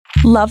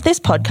Love this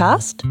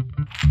podcast?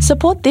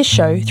 Support this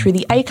show through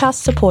the Acast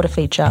supporter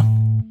feature.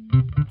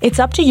 It's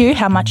up to you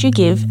how much you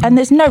give, and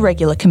there's no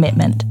regular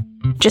commitment.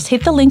 Just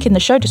hit the link in the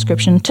show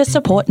description to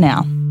support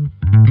now.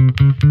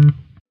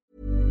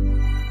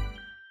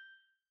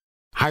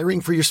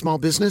 Hiring for your small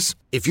business?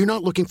 If you're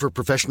not looking for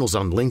professionals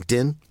on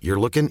LinkedIn, you're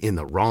looking in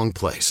the wrong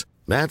place.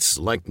 That's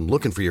like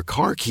looking for your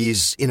car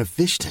keys in a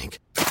fish tank.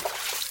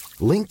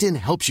 LinkedIn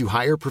helps you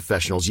hire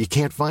professionals you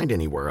can't find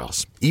anywhere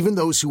else, even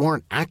those who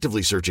aren't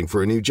actively searching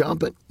for a new job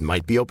but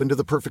might be open to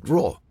the perfect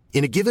role.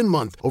 In a given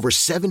month, over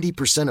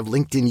 70% of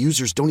LinkedIn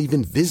users don't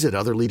even visit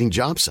other leading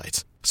job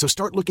sites. So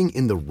start looking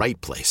in the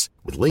right place.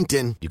 With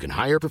LinkedIn, you can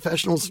hire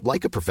professionals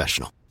like a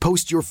professional.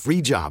 Post your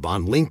free job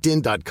on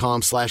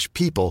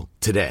linkedin.com/people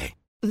today.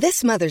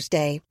 This Mother's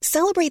Day,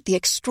 celebrate the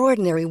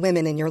extraordinary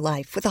women in your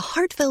life with a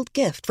heartfelt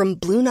gift from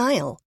Blue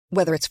Nile.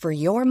 Whether it's for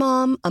your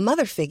mom, a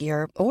mother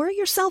figure, or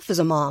yourself as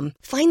a mom,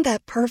 find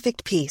that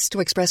perfect piece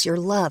to express your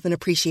love and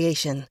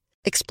appreciation.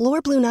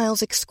 Explore Blue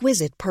Nile's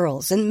exquisite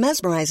pearls and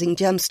mesmerizing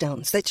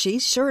gemstones that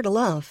she's sure to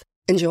love.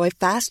 Enjoy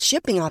fast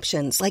shipping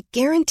options like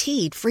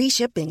guaranteed free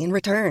shipping and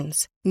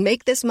returns.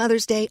 Make this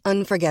Mother's Day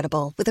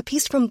unforgettable with a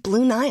piece from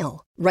Blue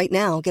Nile. Right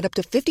now, get up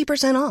to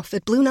 50% off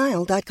at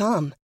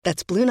BlueNile.com.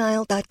 That's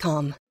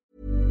BlueNile.com.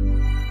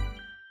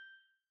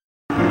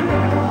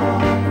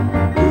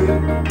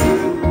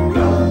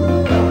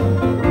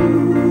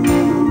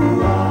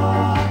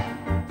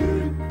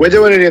 We're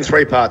doing it in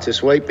 3 parts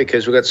this week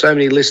because we've got so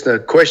many listener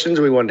questions.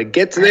 We wanted to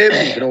get to them.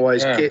 You can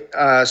always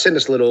send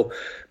us a little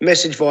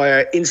message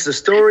via Insta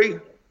story,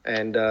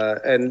 and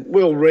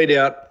we'll read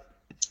out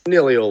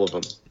nearly all of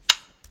them.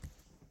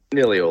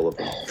 Nearly all of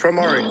them. From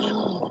Orange.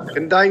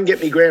 Can Dane get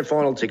me grand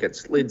final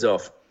tickets? Lid's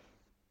off.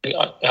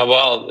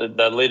 Well,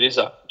 the lid is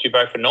up. Do you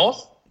break for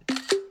North?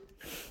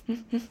 I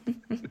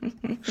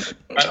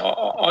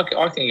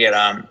can get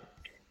grand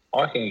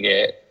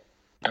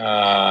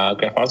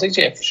final tickets.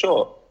 Yeah, for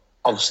sure.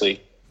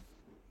 Obviously,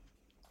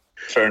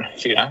 for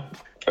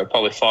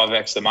probably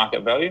 5x the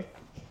market value.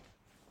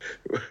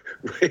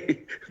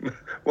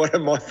 One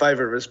of my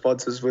favourite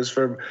responses was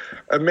from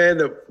a man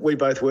that we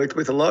both worked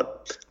with a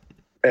lot,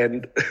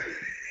 and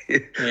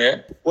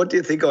what do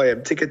you think I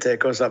am, Ticket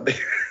Tech or something?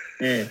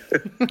 I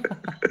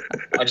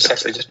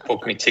just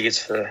booked me tickets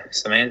for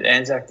some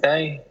Anzac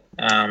Day.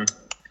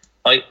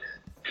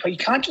 You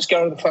can't just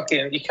go to the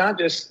fucking. You can't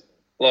just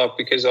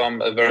because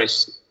I'm a very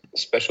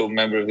special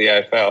member of the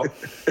AFL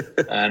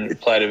and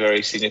played a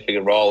very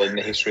significant role in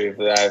the history of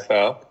the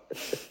AFL.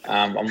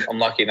 I'm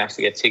lucky enough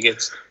to get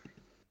tickets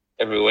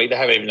every week. They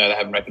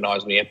haven't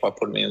recognised me yet by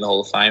putting me in the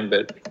Hall of Fame,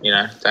 but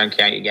don't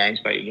count your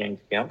games, but your games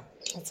count.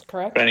 That's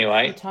correct. But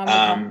anyway,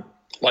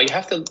 you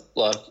have to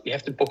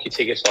book your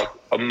tickets like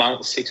a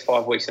month,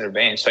 5 weeks in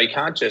advance. So you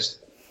can't just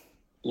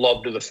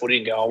lob to the footy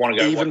and go, I want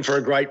to go. Even for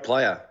a great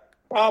player.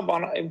 Oh,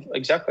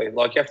 exactly.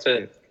 You have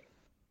to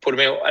put them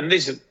in, and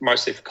these are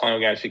mostly for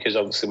Collingwood games because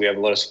obviously we have a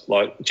lot of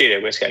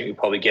GWS West game. You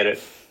probably get it,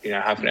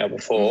 half an hour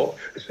before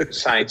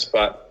Saints,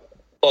 but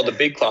a lot of the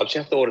big clubs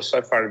you have to order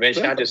so far in advance.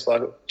 You can't just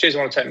geez, I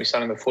want to take my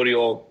son in the footy,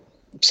 or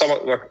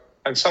someone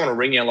will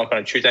ring you on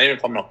a Tuesday, even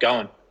if I'm not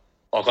going,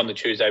 on the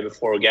Tuesday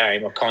before a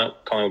game, or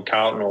Collingwood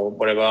Carlton or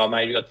whatever.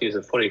 Maybe you got to use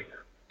the footy,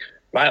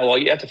 mate. Well,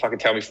 you have to fucking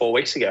tell me 4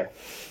 weeks ago.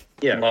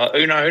 Yeah,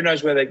 who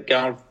knows where they're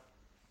going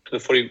to the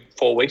footy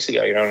 4 weeks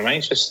ago? You know what I mean?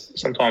 It's just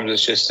sometimes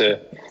it's just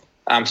a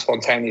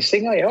spontaneous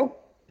thing. We've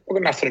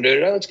got nothing to do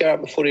today. Let's go up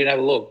the footy and have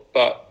a look.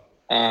 But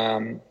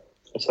so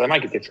they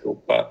make it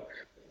difficult. But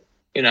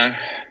it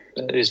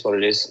is what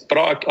it is. But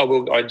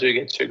I do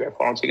get 2 grand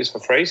final tickets for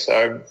free.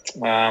 So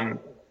may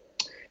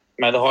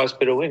the highest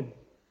bidder win.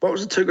 What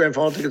was the 2 grand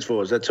final tickets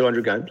for? Is that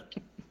 200 games?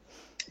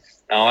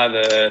 No, I have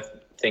a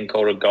thing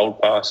called a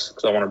gold pass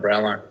because I want a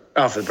Brownlow.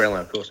 Oh, for the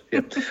Brownlow, of course.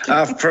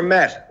 Yeah. From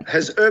Matt,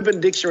 has Urban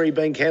Dictionary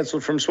been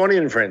cancelled from Swanee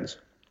and Friends?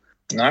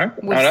 No,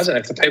 it doesn't.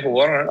 If the people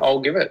want it,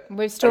 I'll give it.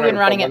 We've still been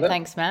running it,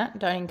 thanks, Matt.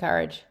 Don't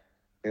encourage.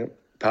 Yep.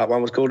 Part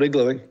 1 was called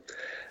iglooing.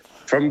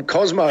 From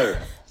Cosmo,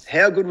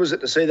 how good was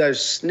it to see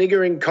those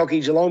sniggering, cocky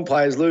Geelong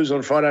players lose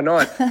on Friday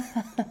night?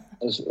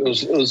 It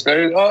was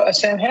very. Oh,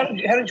 Sam, how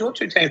did your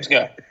 2 teams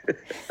go?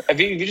 Have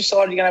you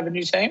decided you're going to have a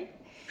new team?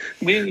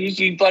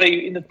 You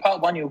bloody in the part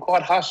 1 you were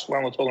quite hushed when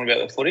we were talking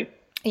about the footy.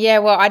 Yeah,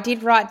 well, I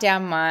did write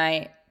down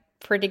my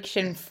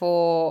prediction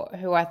for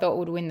who I thought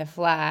would win the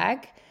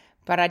flag,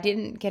 but I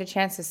didn't get a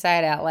chance to say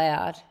it out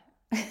loud.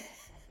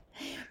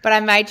 But I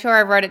made sure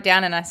I wrote it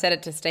down and I said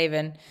it to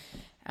Stephen.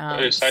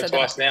 Say it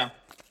twice now.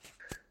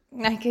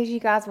 No, because you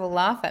guys will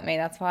laugh at me.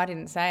 That's why I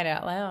didn't say it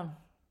out loud.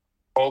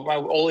 Well,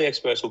 all the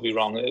experts will be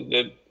wrong.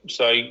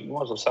 So you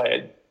might as well say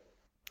it.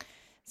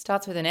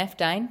 Starts with an F,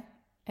 Dane,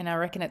 and I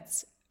reckon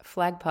it's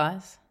flag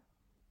pies.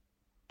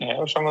 Yeah,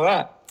 what's wrong with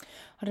that?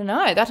 I don't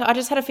know. I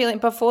just had a feeling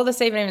before the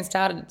season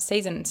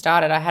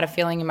started. I had a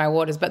feeling in my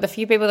waters, but the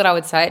few people that I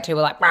would say it to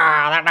were like, "They're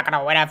not going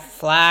to win a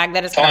flag.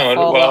 They're just going to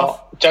fall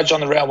off." Judge on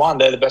the round 1,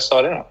 they're the best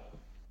side in it.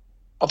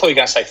 I thought you were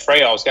going to say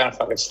 3. I was going to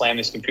fucking slam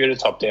this computer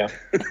top down.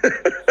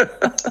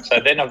 So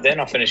they're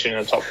not finishing in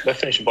the top. They're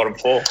finishing bottom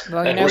 4.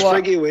 Well, you know what?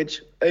 Speaking of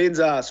which, Ian's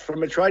asked,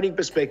 from a trading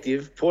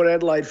perspective, Port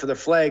Adelaide for the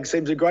flag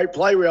seems a great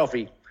play,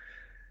 Ralphie.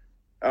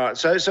 All right,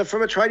 so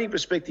from a trading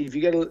perspective,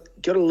 you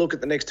got to look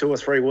at the next 2 or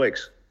 3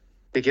 weeks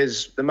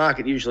because the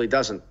market usually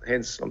doesn't.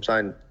 Hence, I'm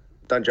saying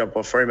don't jump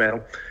off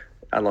Fremantle,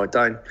 unlike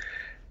Dane.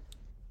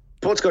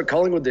 Port's got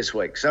Collingwood this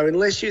week, so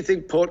unless you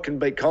think Port can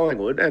beat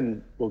Collingwood,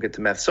 and we'll get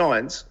to math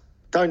science,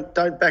 don't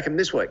back them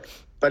this week.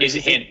 But Here's a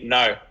hint,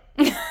 no.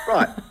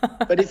 Right,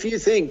 but if you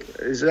think,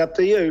 is it up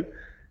to you?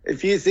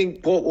 If you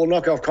think Port will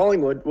knock off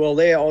Collingwood, well,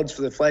 their odds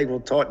for the flag will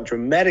tighten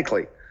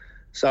dramatically.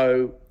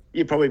 So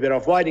you're probably better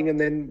off waiting, and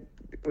then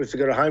if they've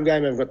got a home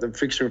game, I've got the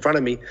fixture in front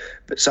of me.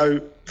 But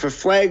so for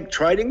flag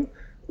trading,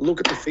 look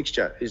at the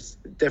fixture is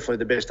definitely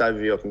the best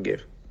overview I can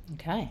give.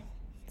 Okay.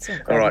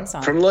 All right,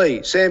 insight. from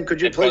Lee. Sam,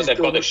 could you please... They've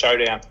got the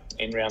showdown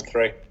in round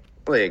 3.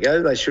 Well, there you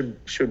go. They should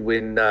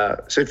win.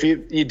 So if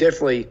you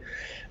definitely...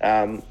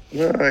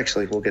 well,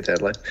 actually, we'll get to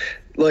Adelaide.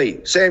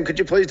 Lee, Sam, could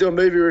you please do a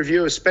movie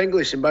review of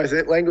Spanglish in both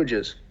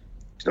languages?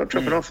 He's not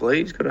dropping off, Lee.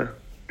 He's got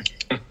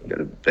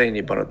to be in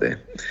your bonnet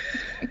there.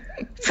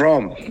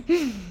 From...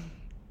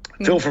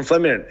 Phil from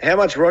Flemington, how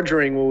much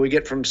Rogering will we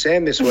get from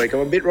Sam this week?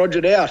 I'm a bit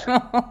Rogered out.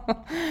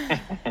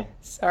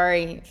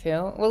 Sorry,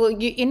 Phil. Well,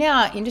 in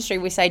our industry,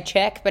 we say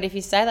check, but if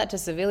you say that to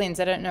civilians,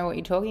 they don't know what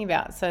you're talking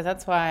about. So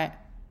that's why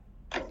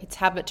it's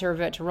habit to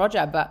revert to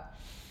Roger. But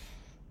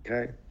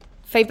okay.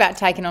 Feedback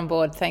taken on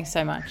board. Thanks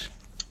so much.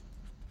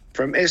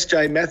 From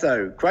SJ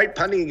Matho, great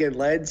punting again,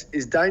 lads.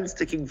 Is Dane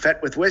sticking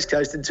fat with West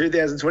Coast in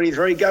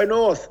 2023? Go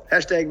North. #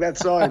 math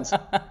science.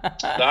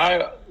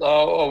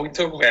 No, we can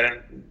talk about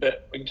it,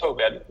 but we can talk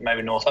about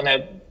maybe North. On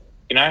there,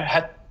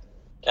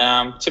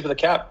 tip of the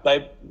cap.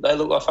 They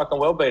look like fucking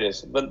world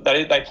beaters, but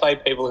they play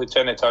people who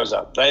turn their toes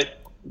up. They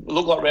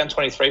look like round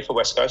 23 for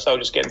West Coast. They were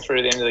just getting through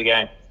to the end of the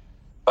game.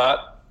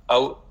 But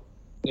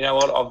you know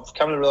what? I've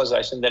come to the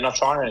realisation they're not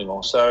trying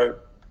anymore. So.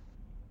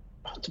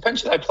 It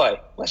depends who they play.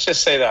 Let's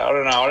just say that. I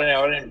don't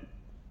know.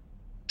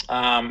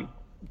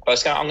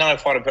 But I'm going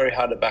to find it very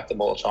hard to back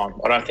them all the time.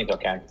 I don't think I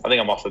can. I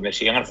think I'm off with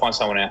Michigan. I'm going to find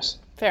someone else.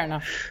 Fair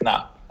enough.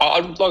 No.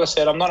 Like I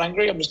said, I'm not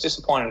angry. I'm just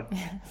disappointed.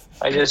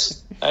 They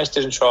just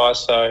didn't try.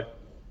 So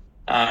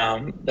they're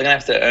going to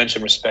have to earn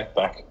some respect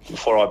back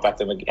before I back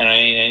them again.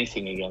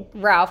 Anything again.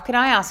 Ralph, can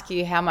I ask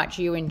you how much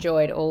you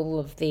enjoyed all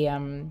of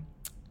the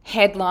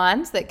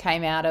headlines that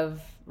came out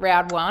of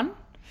round 1?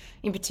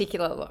 In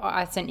particular,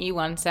 I sent you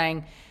one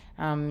saying...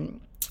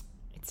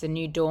 it's a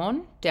new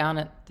dawn down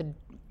at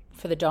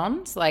for the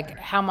Dons. Like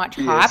how much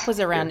hype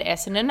was around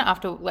Essendon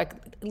after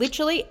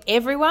literally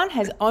everyone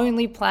has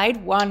only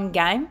played one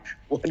game.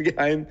 One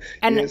game,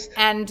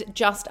 and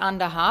just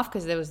under half,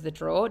 because there was the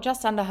draw,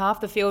 just under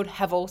half the field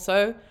have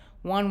also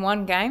won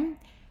one game.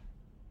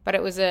 But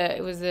it was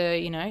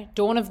a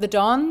dawn of the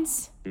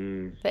Dons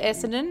for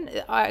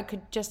Essendon. I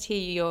could just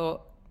hear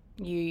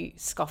you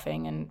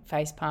scoffing and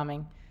face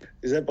palming.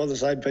 Is that by the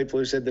same people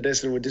who said that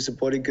Essendon were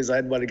disappointing because they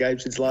hadn't won a game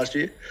since last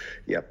year?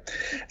 Yeah.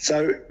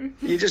 So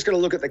you just got to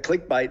look at the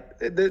clickbait.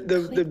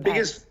 The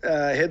biggest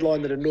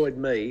headline that annoyed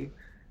me,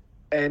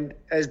 and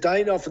as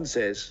Dane often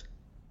says,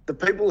 the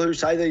people who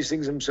say these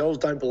things themselves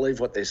don't believe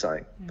what they're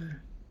saying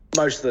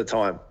most of the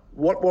time.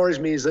 What worries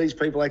me is these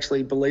people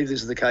actually believe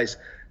this is the case,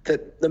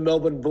 that the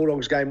Melbourne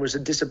Bulldogs game was a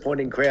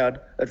disappointing crowd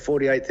at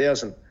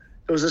 48,000.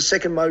 It was the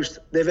second most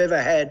they've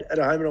ever had at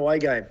a home and away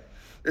game.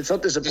 It's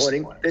not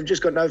disappointing. They've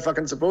just got no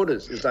fucking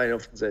supporters, as Dane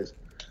often says.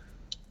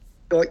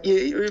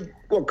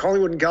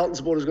 Collingwood and Carlton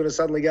supporters going to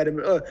suddenly go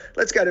to,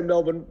 let's go to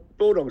Melbourne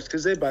Bulldogs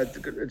because they're both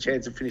got a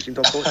chance of finishing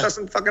top 4. It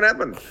doesn't fucking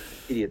happen,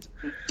 idiots.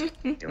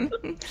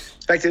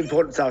 Back to the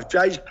important stuff.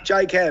 J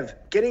Cav,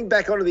 getting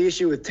back onto the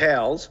issue with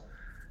towels,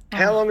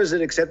 how long is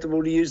it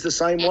acceptable to use the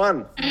same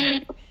one?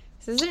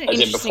 This is an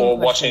As in before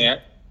watching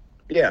it?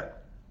 Yeah.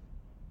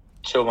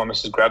 Till my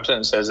missus grabs it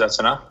and says that's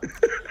enough.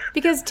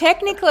 Because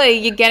technically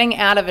you're getting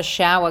out of a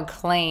shower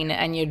clean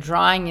and you're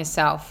drying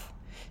yourself.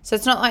 So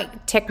it's not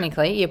like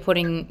technically you're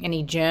putting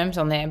any germs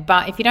on there.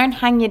 But if you don't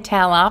hang your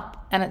towel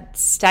up and it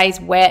stays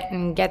wet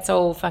and gets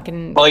all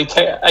fucking... Well,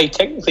 are you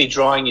technically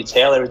drying your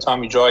towel every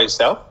time you dry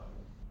yourself?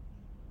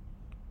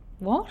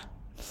 What?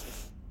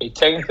 You're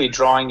technically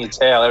drying your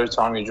towel every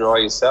time you dry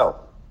yourself.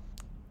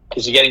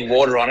 Because you're getting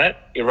water on it,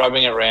 you're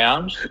rubbing it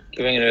around,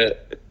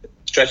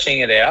 stretching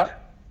it out.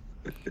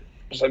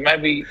 So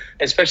maybe,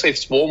 especially if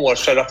it's warm water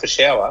straight off the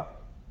shower,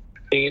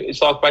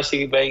 it's like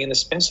basically being in the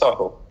spin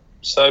cycle.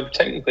 So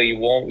technically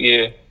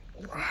you're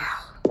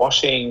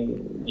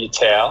washing your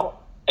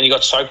towel and you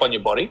got soap on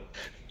your body.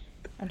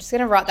 I'm just going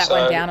to write that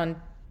one down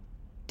on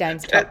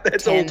Dane's top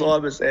That's 10. all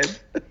timers, Sam.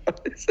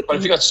 But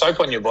if you got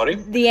soap on your body...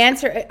 The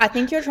answer, I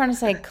think you're trying to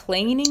say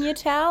cleaning your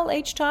towel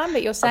each time,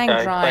 but you're saying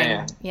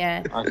drying. Clean.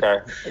 Yeah. Okay.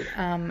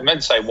 I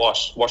meant to say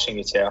washing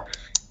your towel.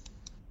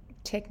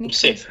 Technically.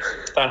 Sif,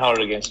 don't hold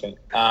it against me.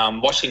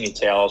 Washing your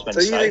towels. So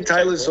you think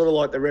Taylor's sort of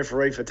like the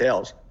referee for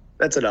towels?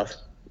 That's enough.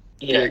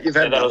 Yeah, you've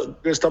had enough.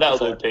 That'll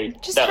do,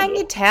 Pete. Just hang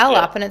your towel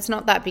up, and it's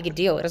not that big a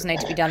deal. It doesn't need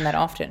to be done that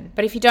often.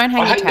 But if you don't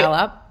hang your towel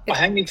up, I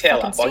hang my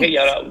towel up. I get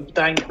yelled at.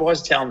 Dang, why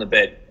is the towel on the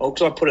bed? Oh,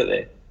 because I put it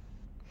there.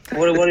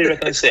 What do you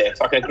reckon it's there?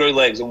 Fuck, I grew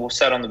legs and we'll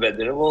sat on the bed.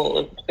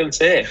 Well, it's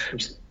there.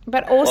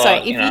 But also,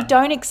 if you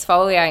don't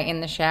exfoliate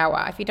in the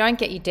shower, if you don't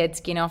get your dead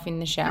skin off in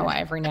the shower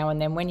every now and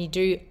then, when you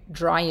do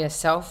dry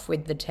yourself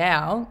with the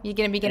towel, you're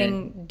going to be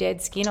getting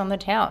dead skin on the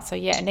towel. So,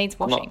 yeah, it needs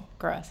washing.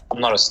 Gross. I'm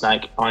not a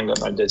snake. I ain't got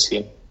no dead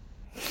skin.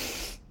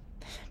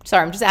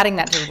 Sorry, I'm just adding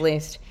that to the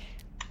list.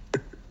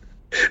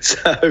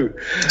 So,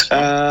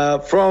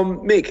 from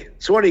Mick,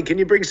 Swanee, can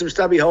you bring some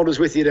stubby holders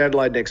with you to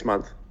Adelaide next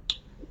month?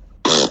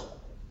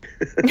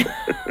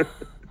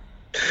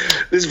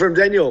 This is from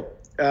Daniel,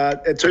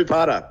 a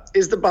two-parter.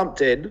 Is the bump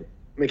dead?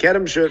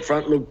 McAdam's shirt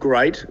front looked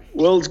great.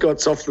 World's got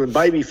softer than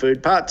baby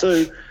food. Part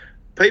 2,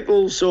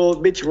 people saw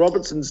Mitch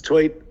Robertson's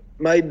tweet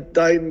made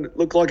Dane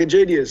look like a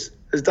genius.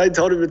 Has Dane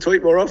told him to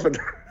tweet more often?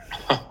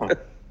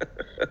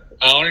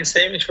 I didn't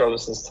see Mitch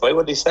Robertson's tweet.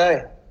 What did he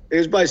say? He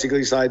was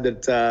basically saying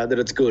that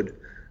it's good,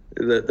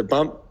 the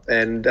bump,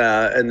 and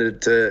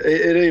that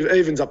it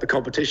evens up the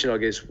competition, I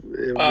guess,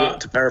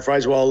 to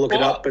paraphrase while I look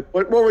it up. But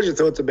what was your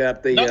thoughts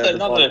about the... Not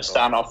that it's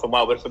done off and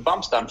well, but if the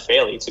bump's done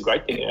fairly, it's a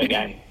great thing in a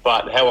game.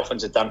 But how often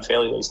is it done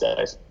fairly these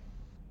days?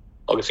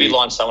 Like if you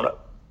line someone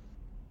up,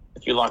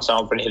 and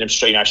hit them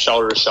straight,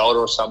 shoulder to shoulder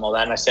or something like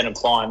that, and they send them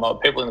flying,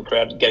 like people in the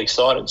crowd get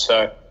excited.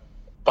 So,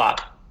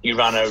 but you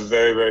run a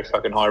very, very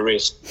fucking high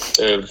risk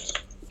of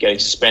getting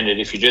suspended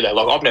if you do that.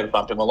 Like, I've never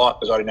bumped in my life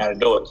because I didn't know how to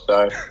do it.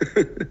 So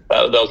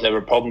that was never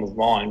a problem of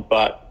mine.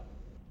 But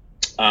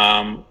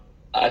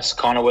that's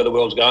kind of where the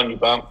world's going, you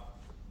bump.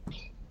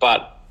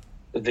 But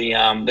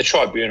the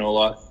tribunal,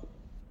 like,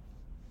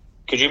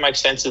 could you make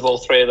sense of all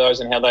three of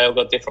those and how they all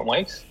got different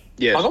weeks?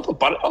 Yeah. I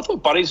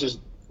thought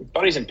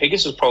Buddies and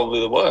Piggott's was probably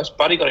the worst.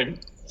 Buddy got him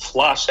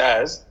flush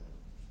as.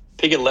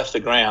 Piggott left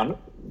the ground.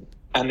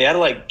 And the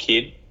Adelaide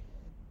kid,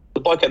 the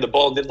bloke had the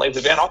ball and didn't leave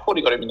the ground. I thought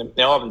he got him in the...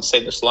 Now I haven't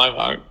seen the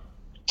slow-mo.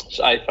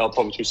 So AFL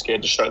probably too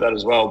scared to show that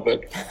as well.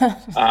 But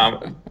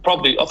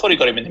probably... I thought he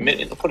got him in the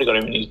middle. I thought he got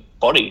him in his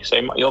body.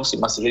 So he obviously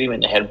must have hit him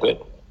in the head.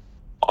 But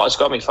it's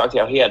got me fucked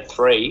out. He had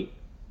 3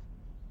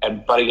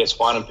 and Buddy gets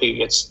 1 and Piggott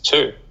gets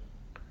 2.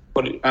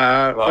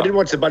 I didn't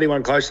watch the Buddy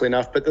one closely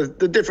enough, but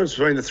the difference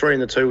between the 3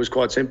 and the 2 was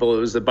quite simple. It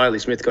was that Bailey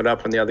Smith got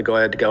up and the other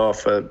guy had to go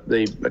off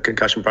the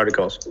concussion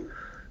protocols.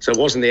 So it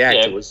wasn't the act;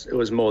 it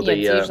was more the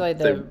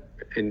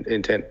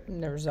intent.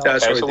 The result.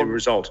 The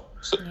result.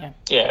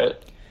 Yeah.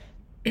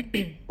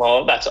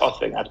 Well, I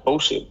think that's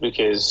bullshit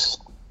because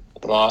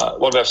what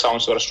about if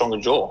someone's got a stronger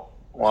jaw,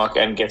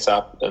 and gets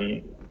up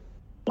and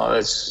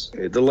that's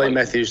the Lee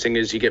Matthews thing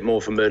is you get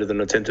more for murder than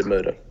attempted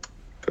murder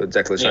for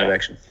exactly the same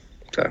action.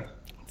 So.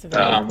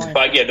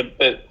 But yeah,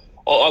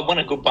 when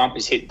a good bump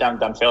is hit, done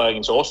fairly, I think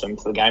it's awesome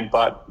for the game.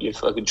 But you're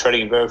fucking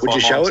treading very fine. Would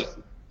you show it?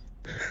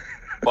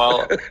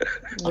 Well,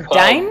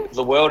 Dane?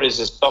 The world is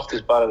as soft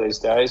as butter these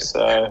days.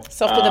 So,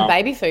 softer than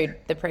baby food,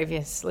 the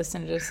previous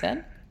listener just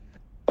said.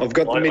 I've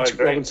got the Mitch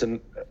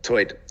Robinson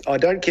tweet. I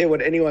don't care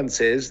what anyone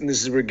says, and this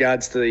is in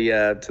regards to the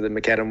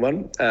McAdam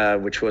one,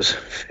 which was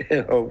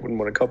I wouldn't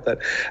want to cop that.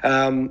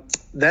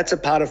 That's a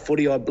part of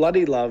footy I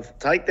bloody love.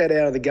 Take that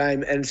out of the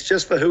game, and it's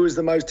just for who is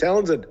the most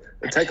talented.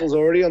 The tackle's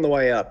already on the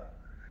way up.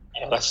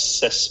 Yeah, that's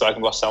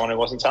spoken by someone who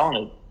wasn't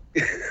talented.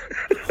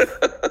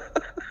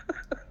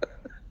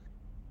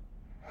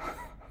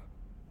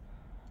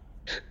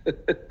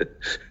 Did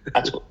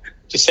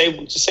you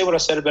see what I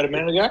said about a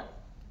minute ago?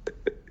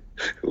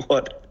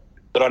 What?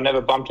 That I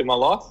never bumped in my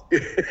life?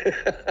 Is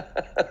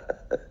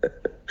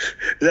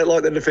that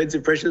like the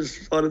defensive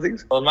pressures side of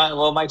things?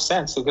 Well, it makes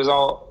sense because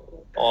I'll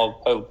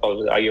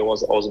probably argue I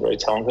wasn't very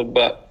talented,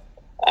 but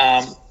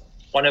I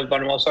never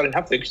bumped in my life, so I didn't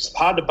have to. It's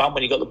hard to bump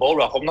when you got the ball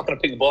rough. I'm not going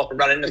to pick the ball up and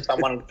run into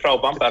someone and throw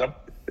a bump at them.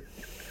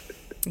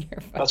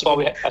 That's why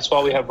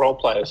we have role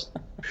players.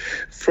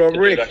 From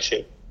Rick,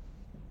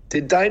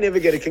 did Dane ever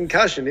get a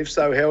concussion? If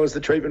so, how was the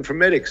treatment from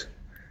medics?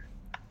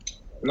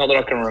 Not that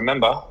I can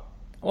remember.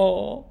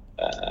 Oh,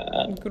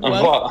 good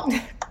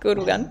one. Good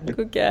one.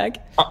 Good gag.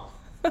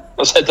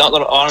 I said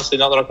honestly,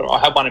 not that I can. I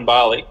had one in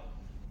Bali,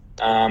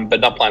 but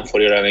not playing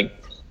footy. I don't think.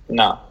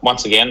 No.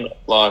 Once again,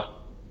 like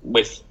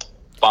with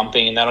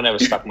bumping and that, I never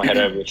stuck my head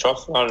over the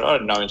trough. I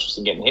had no interest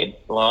in getting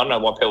hit. Well, I don't know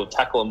why people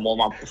tackle and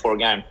warm up before a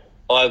game.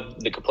 I have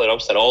the complete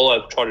opposite. All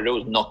I try to do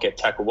is not get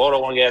tackled. Why do I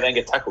want to go out there and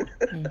get tackled?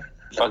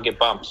 If I get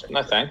bumps,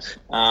 no thanks.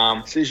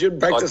 So you shouldn't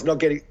practice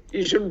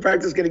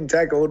getting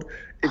tackled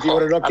if you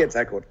want to not get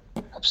tackled.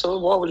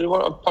 Absolutely. Why would you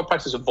want? I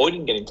practice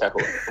avoiding getting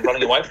tackled,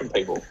 running away from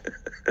people.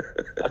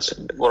 That's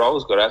what I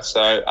was good at.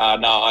 So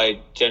no,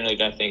 I generally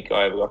don't think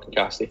I ever got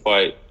concussed.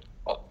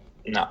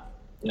 No,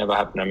 never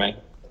happened to me.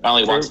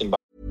 Only once in.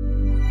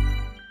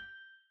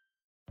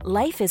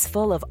 Life is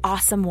full of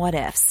awesome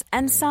what-ifs,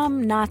 and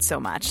some not so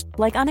much,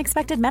 like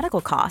unexpected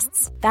medical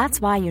costs. That's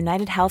why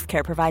United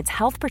Healthcare provides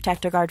Health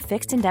Protector Guard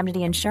fixed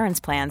indemnity insurance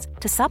plans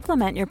to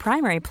supplement your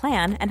primary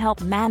plan and help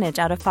manage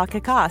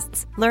out-of-pocket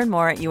costs. Learn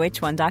more at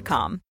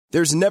UH1.com.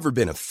 There's never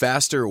been a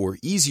faster or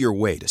easier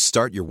way to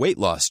start your weight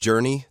loss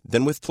journey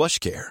than with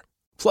PlushCare.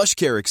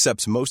 PlushCare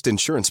accepts most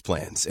insurance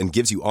plans and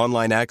gives you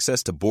online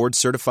access to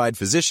board-certified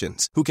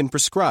physicians who can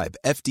prescribe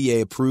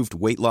FDA-approved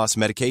weight loss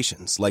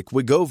medications like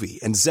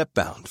Wegovy and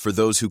Zepbound for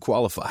those who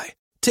qualify.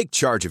 Take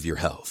charge of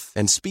your health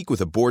and speak with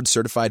a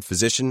board-certified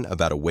physician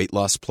about a weight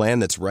loss plan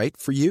that's right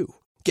for you.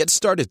 Get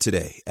started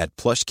today at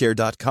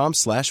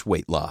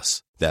plushcare.com/weight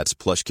loss. That's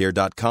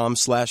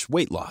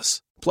plushcare.com/weight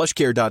loss.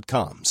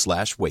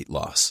 plushcare.com/weight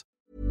loss.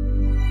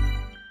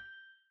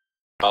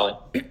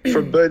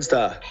 From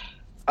Birdstar,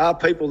 are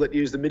people that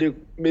use the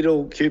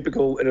middle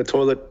cubicle in a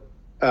toilet,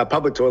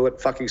 public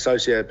toilet, fucking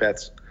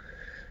sociopaths?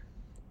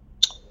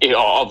 Yeah,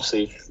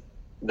 obviously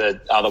the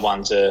other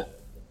ones are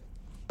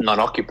not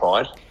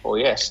occupied. Well,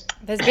 yes.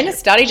 There's been a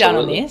study done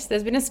on this.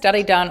 There's been a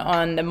study done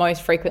on the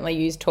most frequently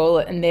used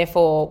toilet and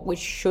therefore which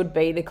should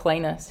be the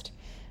cleanest.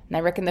 And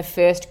they reckon the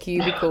first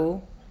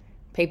cubicle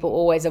people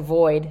always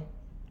avoid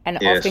and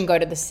often go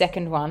to the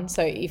second one.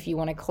 So if you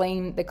want to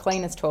clean the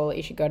cleanest toilet,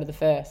 you should go to the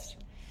first.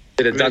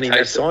 Bit of Dunning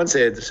that science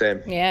there,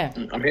 Sam. Yeah.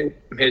 I'm here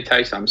to tell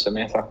you something,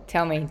 Samantha.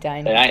 Tell me,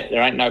 Dane.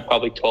 There ain't no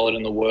public toilet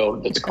in the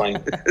world that's clean.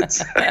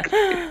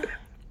 Exactly.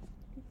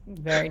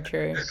 Very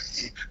true.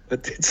 I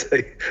did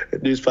see a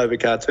newspaper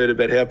cartoon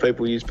about how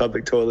people use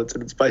public toilets,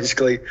 and it's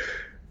basically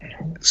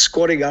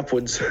squatting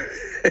upwards.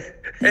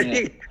 How do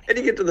you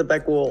get to the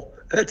back wall?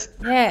 That's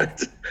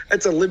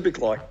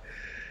Olympic-like.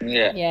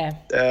 Yeah.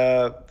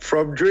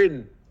 From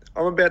Drin,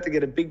 I'm about to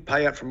get a big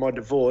payout from my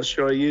divorce.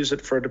 Should I use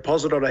it for a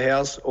deposit on a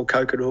house or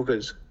coke and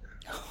hookers?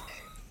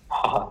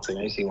 Oh, that's an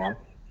easy one.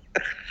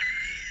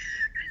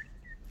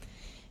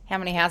 How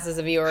many houses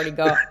have you already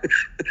got?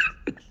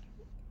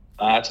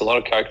 It's a lot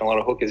of coke and a lot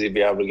of hookers he'd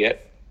be able to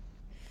get.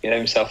 He'll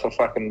have himself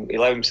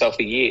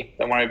a year.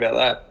 Don't worry about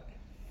that.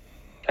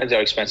 Depends how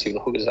expensive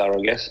the hookers are,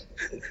 I guess.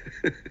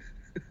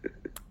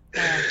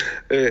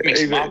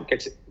 Mix them up,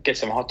 get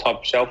some hot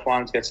top shelf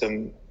ones, get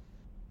some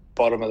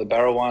bottom of the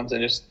barrel ones,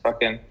 and just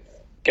fucking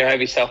go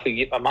have yourself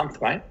a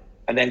month, mate,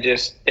 and then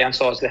just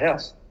downsize the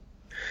house.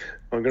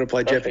 I'm going to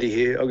play Jeopardy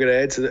here. I'm going to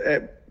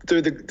answer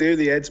do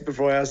the answer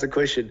before I ask the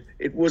question.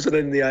 It wasn't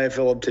in the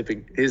AFL, I'm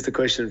tipping. Here's the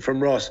question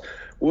from Ross.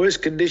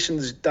 Worst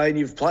conditions, Dane,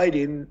 you've played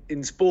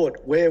in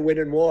sport? Where, when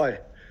and why?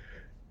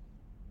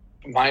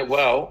 Mate,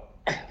 well,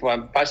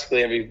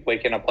 basically every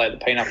weekend I play at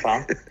the Peanut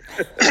Farm.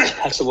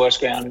 That's the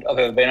worst ground I've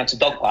ever been on. It's a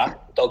dog park.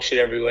 Dog shit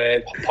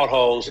everywhere,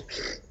 potholes.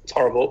 It's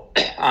horrible.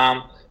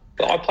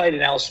 But I played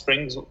in Alice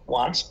Springs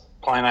once,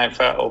 playing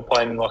AFL, or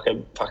playing in like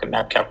a fucking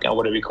nap cup, or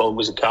whatever you call it,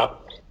 Wizard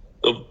Cup.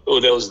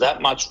 There was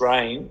that much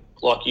rain,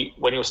 like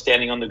when you were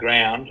standing on the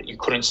ground, you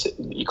couldn't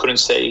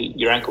see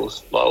your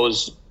ankles. Like it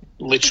was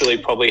literally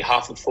probably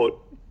half a foot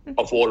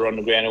of water on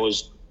the ground. It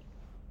was.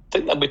 I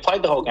think that we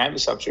played the whole game for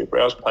some Super.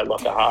 I was played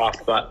like a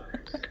half, but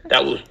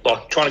that was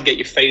like trying to get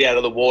your feet out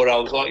of the water. I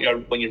was like,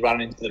 when you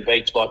run into the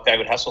beach like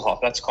David Hasselhoff.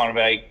 That's kind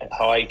of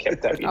how you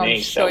kept up your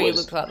knees. I'm sure you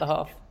looked like the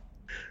Hoff.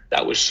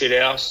 That was shit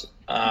house.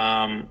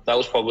 That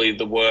was probably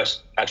the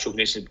worst actual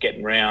conditions of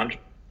getting round.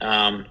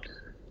 I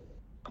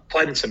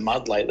played in some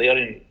mud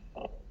lately.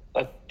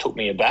 That took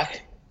me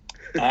aback.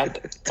 I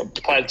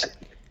picked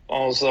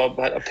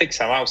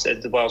some up, said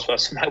to the Wales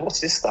person, mate, what's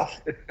this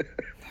stuff?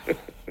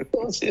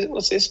 What's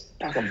this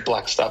fucking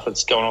black stuff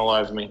that's going all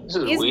over me? This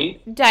is weird.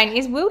 Dane,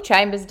 is Will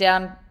Chambers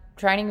down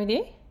training with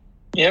you?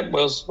 Yep,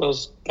 Will's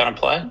going to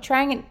play.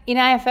 Training in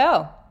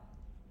AFL?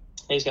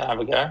 He's going to have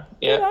a go.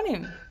 Yeah. Good on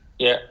him.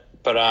 Yeah,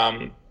 but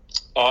I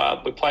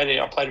played in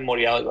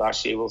Mordialloc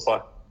last year with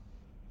like,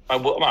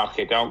 I'll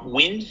keep going.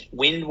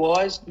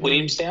 Wind-wise,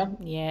 Williamstown.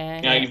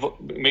 Yeah.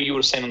 You would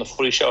have seen on the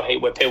footy show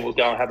heat where people were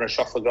going having a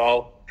shot for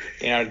goal,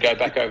 to go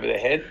back over their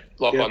head,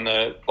 like on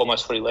the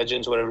Almost Footy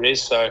Legends, whatever it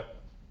is. So,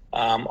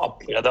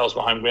 that was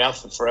my home ground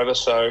for forever.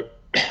 So,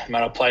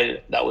 man, I played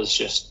it. That was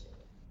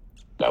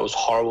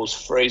horrible. It was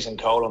freezing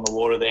cold on the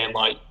water there, and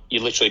like you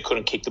literally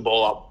couldn't kick the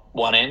ball up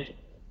one end.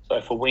 So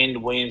for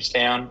wind,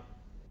 Williamstown.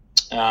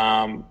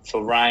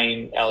 For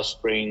rain, Alice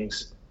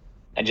Springs,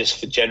 and just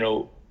for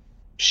general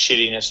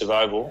shittiness of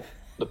Oval,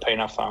 the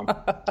Peanut Farm.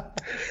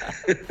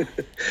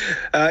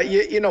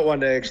 You're not one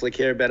to actually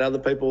care about other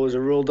people as a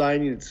rule,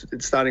 Dane. It's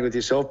starting with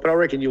yourself, but I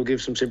reckon you'll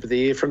give some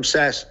sympathy here. From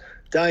Sass,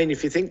 Dane,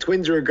 if you think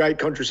twins are a great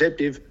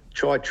contraceptive,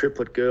 try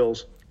triplet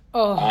girls.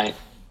 Oh. Mate.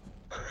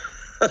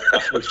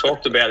 We've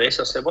talked about this.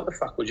 I said, what the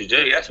fuck would you do?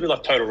 You have to be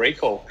like Total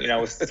Recall, with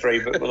all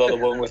the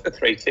women with the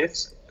 3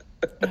 tits.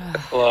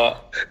 Well,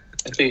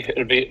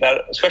 it'd be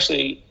that,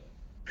 especially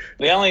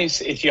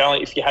if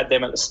you had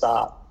them at the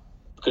start,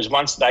 because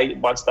once they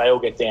all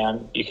get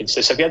down, you can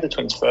see. So if you had the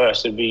twins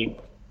first, it'd be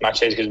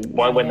much easier because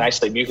when they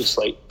sleep, you could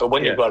sleep. But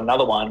when you've got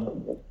another one,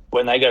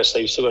 when they go to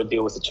sleep, you still got to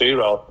deal with the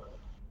 2-year-old,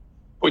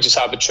 which is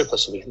hard. But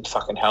triplets would be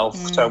fucking hell.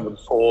 So with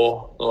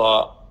 4,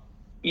 like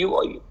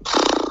you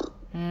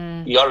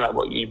I don't know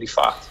what you'd be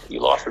fucked.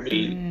 Your life would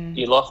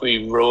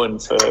be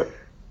ruined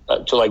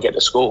until they get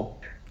to school.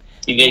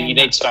 You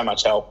need so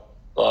much help.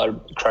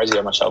 Crazy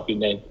how much help you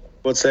need.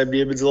 What's Sam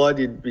Newman's line?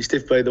 You'd be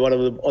stiff being the one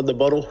on the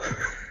bottle.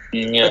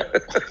 Yeah.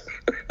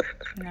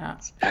 No.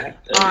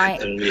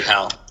 That'll be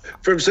hell.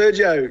 From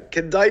Sergio,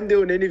 can Dayton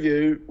do an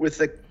interview with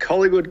the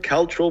Collingwood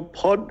Cultural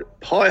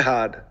Pie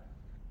Hard?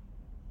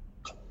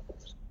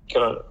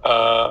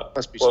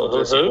 Must be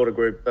some supporter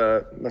group.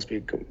 Must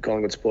be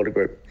Collingwood supporter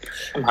group.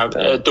 Do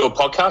a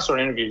podcast or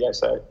an interview, they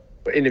say.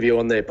 Interview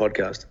on their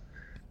podcast.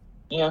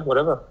 Yeah,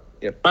 whatever.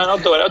 Yep. Man,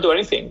 I'll do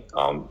anything.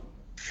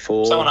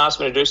 Someone asked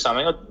me to do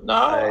something.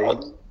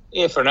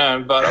 For now.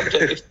 But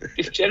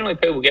if generally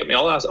people get me,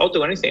 I'll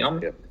do anything.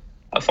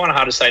 I find it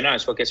hard to say no.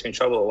 It's what gets me in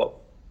trouble a lot.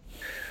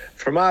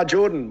 From R.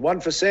 Jordan,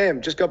 one for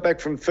Sam. Just got back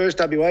from first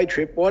WA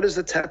trip. Why does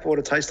the tap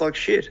water taste like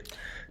shit?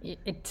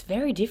 It's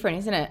very different,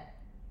 isn't it?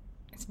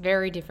 It's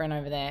very different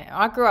over there.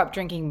 I grew up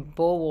drinking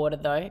bore water,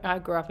 though. I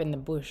grew up in the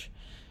bush.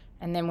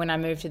 And then when I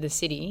moved to the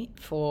city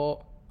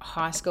for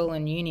high school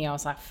and uni, I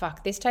was like,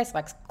 fuck, this tastes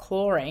like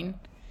chlorine.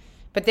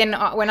 But then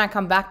when I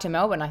come back to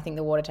Melbourne, I think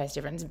the water tastes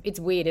different. It's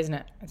weird, isn't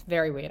it? It's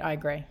very weird. I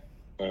agree.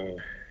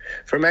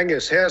 From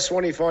Angus, how's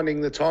Swanee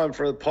finding the time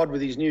for the pod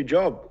with his new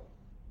job?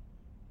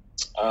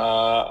 Mate,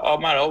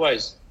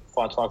 always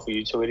find time for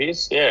you two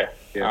idiots. Yeah.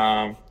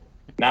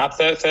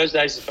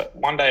 Thursdays is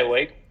one day a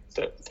week.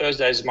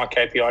 Thursdays is my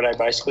KPI day,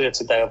 basically. It's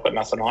a day I've got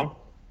nothing on.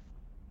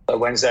 So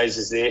Wednesdays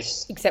is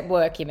this. Except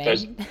work, you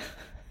mean?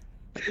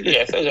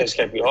 Thursdays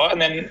KPI.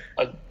 And then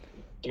I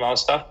do my other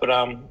stuff. But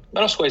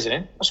I'll squeeze it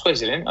in.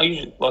 I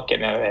usually like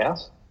getting out of the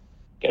house.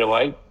 Get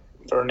away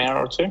for an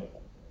hour or two.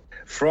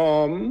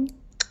 From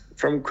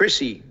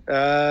Chrissy.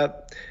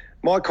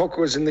 My cock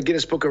was in the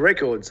Guinness Book of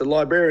Records. The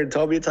librarian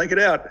told me to take it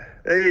out.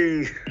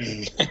 Hey.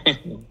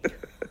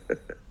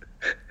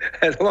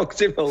 And along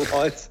similar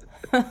lines.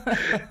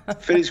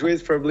 Finish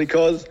with from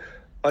because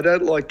I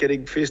don't like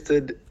getting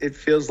fisted. It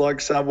feels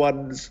like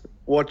someone's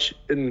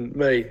watching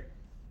me.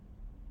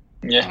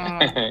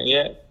 Yeah.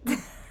 Yeah.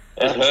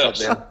 That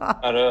hurts.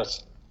 That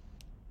hurts.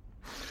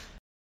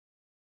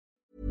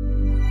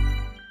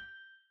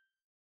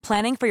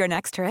 Planning for your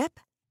next trip?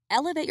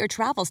 Elevate your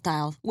travel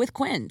style with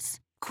Quince.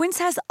 Quince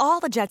has all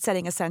the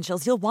jet-setting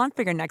essentials you'll want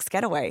for your next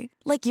getaway,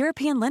 like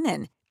European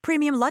linen,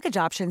 premium luggage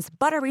options,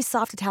 buttery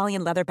soft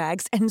Italian leather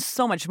bags, and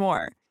so much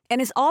more.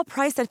 And is all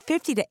priced at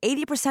 50 to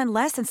 80%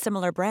 less than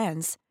similar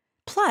brands.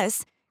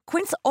 Plus,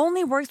 Quince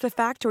only works with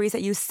factories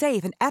that use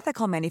safe and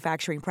ethical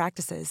manufacturing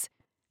practices.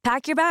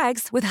 Pack your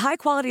bags with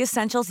high-quality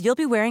essentials you'll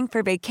be wearing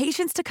for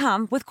vacations to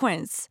come with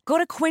Quince. Go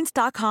to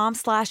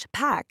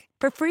quince.com/pack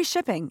for free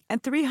shipping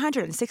and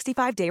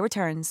 365-day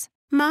returns.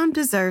 Mom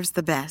deserves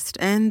the best,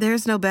 and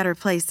there's no better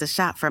place to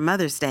shop for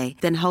Mother's Day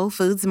than Whole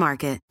Foods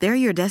Market. They're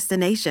your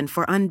destination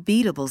for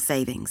unbeatable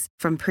savings,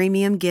 from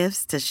premium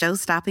gifts to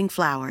show-stopping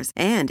flowers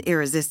and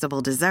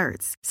irresistible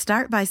desserts.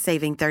 Start by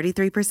saving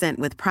 33%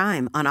 with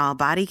Prime on all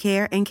body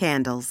care and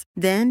candles.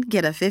 Then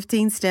get a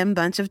 15-stem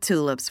bunch of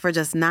tulips for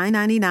just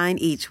 $9.99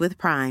 each with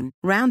Prime.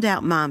 Round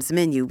out Mom's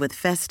menu with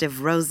festive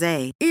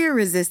rosé,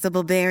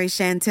 irresistible berry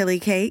chantilly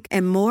cake,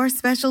 and more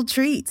special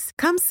treats.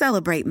 Come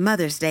celebrate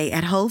Mother's Day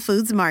at Whole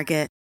Foods Market.